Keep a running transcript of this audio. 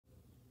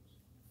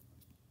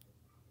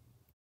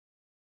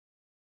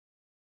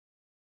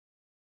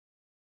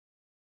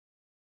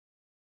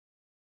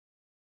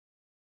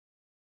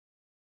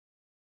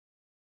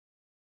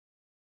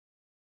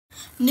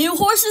New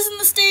horses in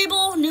the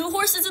stable, new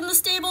horses in the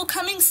stable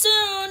coming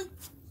soon.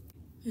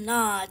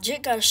 Nah,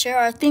 Jake gotta share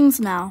our things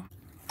now.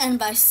 And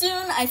by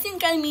soon, I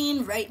think I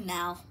mean right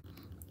now.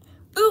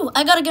 Ooh,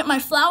 I gotta get my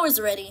flowers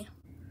ready.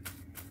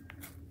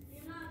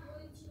 You're not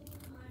going to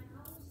my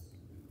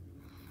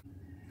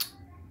house?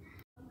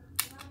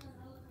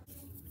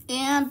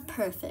 And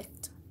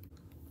perfect.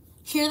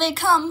 Here they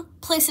come.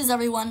 Places,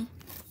 everyone.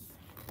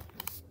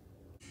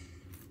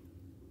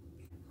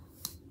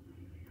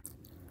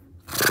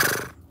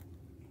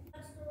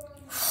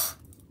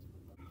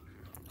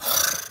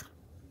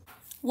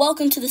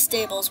 Welcome to the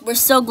stables. We're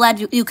so glad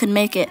you can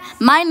make it.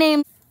 My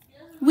name,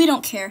 we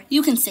don't care.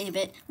 You can save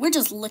it. We're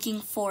just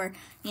looking for,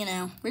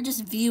 we're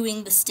just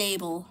viewing the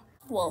stable.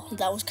 Well,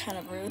 that was kind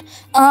of rude.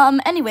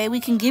 Anyway, we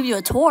can give you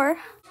a tour.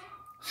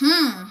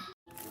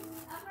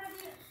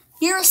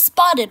 You're a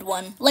spotted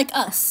one, like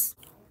us.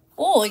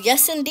 Oh,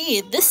 yes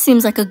indeed. This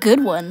seems like a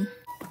good one.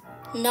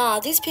 Nah,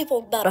 these people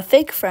about a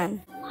fake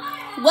friend.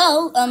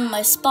 Well,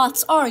 my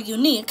spots are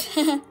unique.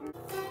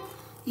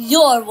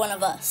 You're one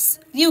of us.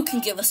 You can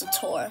give us a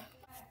tour.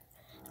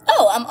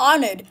 Oh, I'm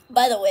honored.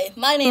 By the way,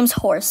 my name's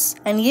Horse.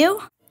 And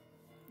you?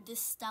 This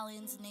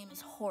stallion's name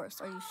is Horse.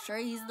 Are you sure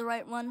he's the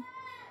right one?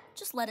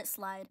 Just let it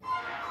slide.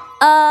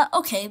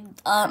 Okay.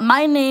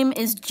 My name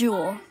is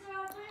Jewel.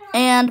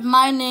 And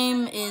my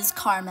name is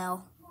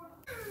Carmel.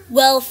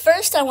 Well,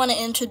 first I want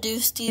to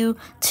introduce you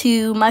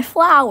to my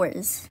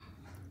flowers.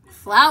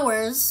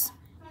 Flowers?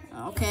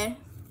 Okay.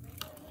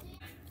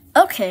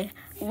 Okay,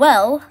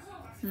 well,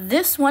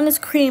 this one is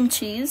cream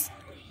cheese,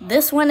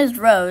 this one is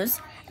Rose,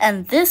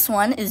 and this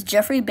one is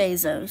Jeffrey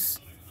Bezos.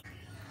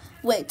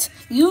 Wait,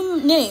 you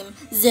name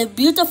the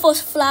beautiful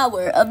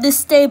flower of this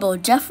stable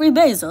Jeffrey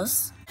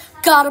Bezos?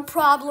 Got a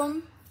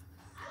problem?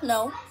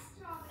 No?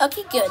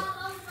 Okay, good.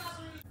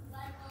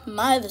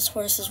 My, this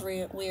horse is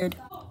weird.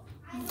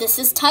 This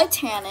is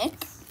Titanic.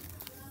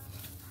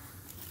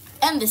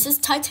 And this is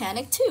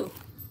Titanic too.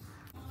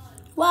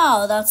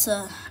 Wow, that's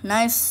a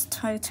nice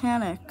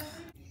Titanic.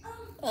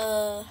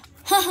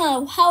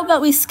 How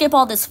about we skip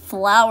all this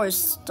flowers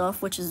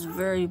stuff, which is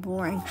very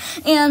boring,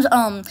 and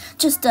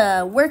just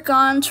work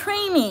on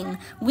training.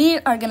 We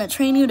are gonna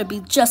train you to be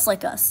just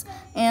like us,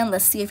 and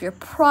let's see if you're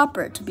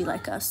proper to be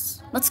like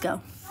us. Let's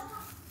go.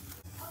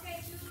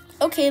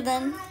 Okay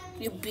then,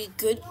 you be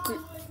good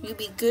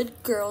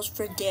girls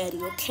for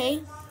Daddy,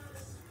 okay?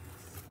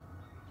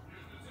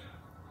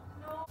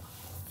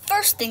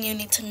 First thing you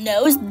need to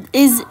know is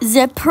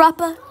the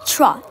proper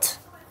trot.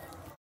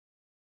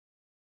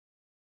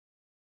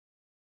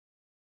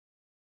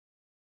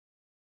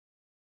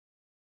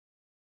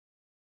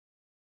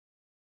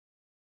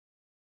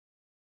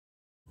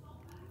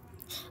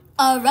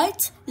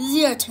 Alright,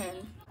 your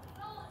turn.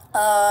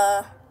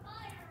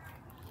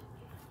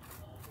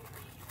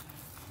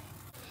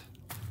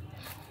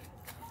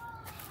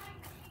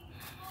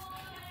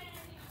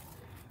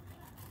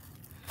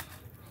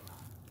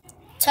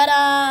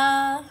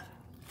 Ta-da!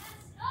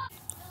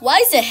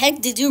 Why the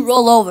heck did you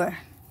roll over?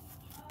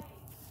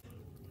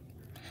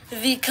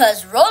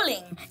 Because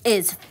rolling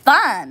is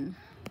fun.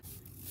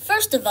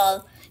 First of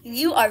all,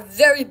 you are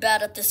very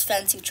bad at this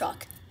fancy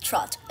trot.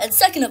 And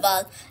second of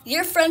all,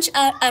 your French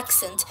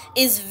accent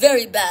is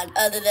very bad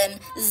other than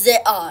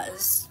the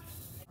R's.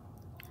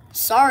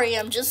 Sorry,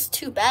 I'm just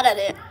too bad at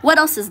it. What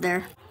else is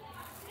there?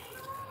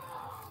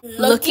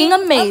 Looking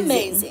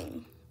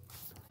amazing.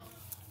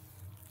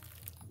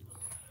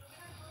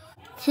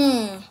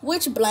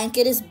 Which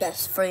blanket is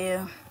best for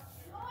you?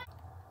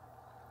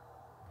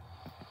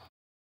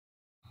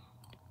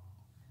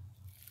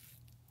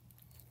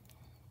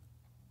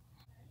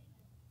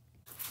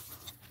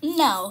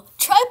 Now,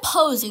 try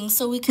posing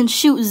so we can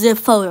shoot the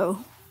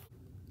photo.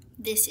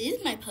 This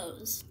is my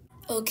pose.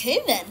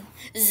 Okay then,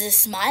 the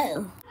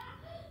smile.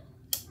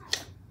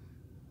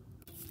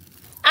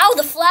 Ow,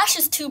 the flash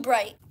is too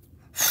bright.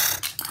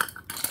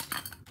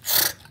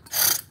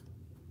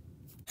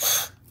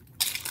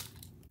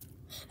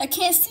 I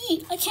can't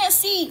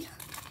see.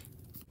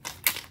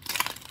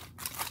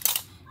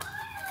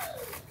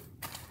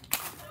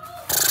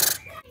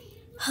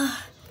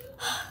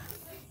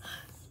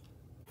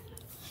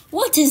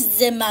 What is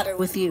the matter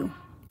with you?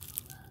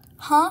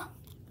 Huh?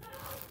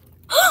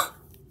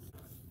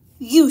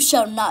 You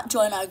shall not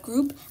join our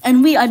group,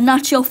 and we are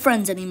not your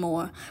friends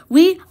anymore.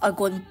 We are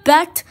going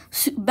back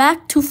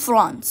to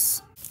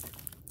France.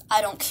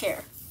 I don't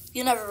care.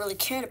 You never really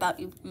cared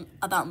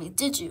about me,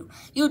 did you?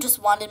 You just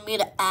wanted me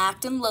to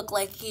act and look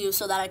like you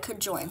so that I could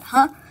join,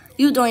 huh?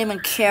 You don't even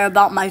care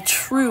about my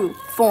true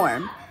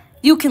form.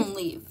 You can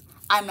leave.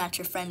 I'm not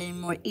your friend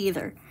anymore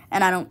either,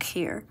 and I don't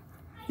care.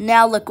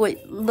 Now look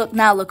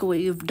at what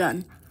you've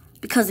done.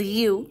 Because of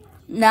you,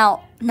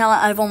 now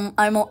I've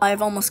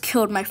almost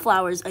killed my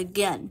flowers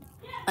again.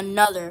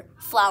 Another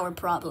flower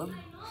problem.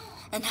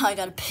 And now I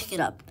gotta pick it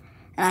up.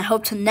 And I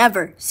hope to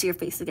never see your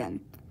face again.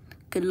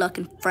 Good luck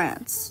in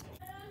France.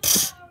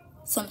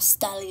 Some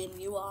stallion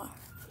you are.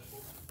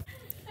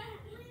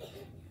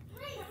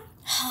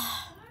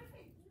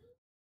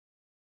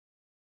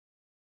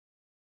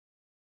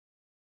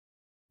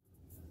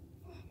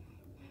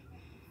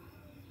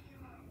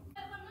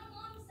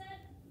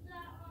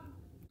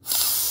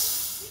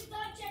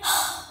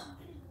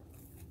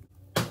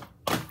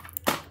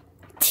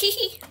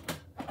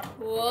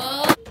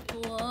 Whoa.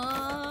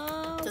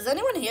 Does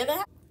anyone hear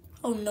that?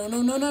 Oh, no,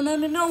 no, no, no, no,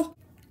 no, no.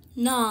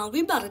 Nah,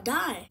 we about to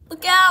die.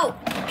 Look out.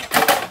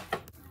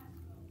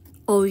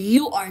 Oh,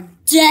 you are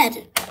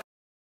dead.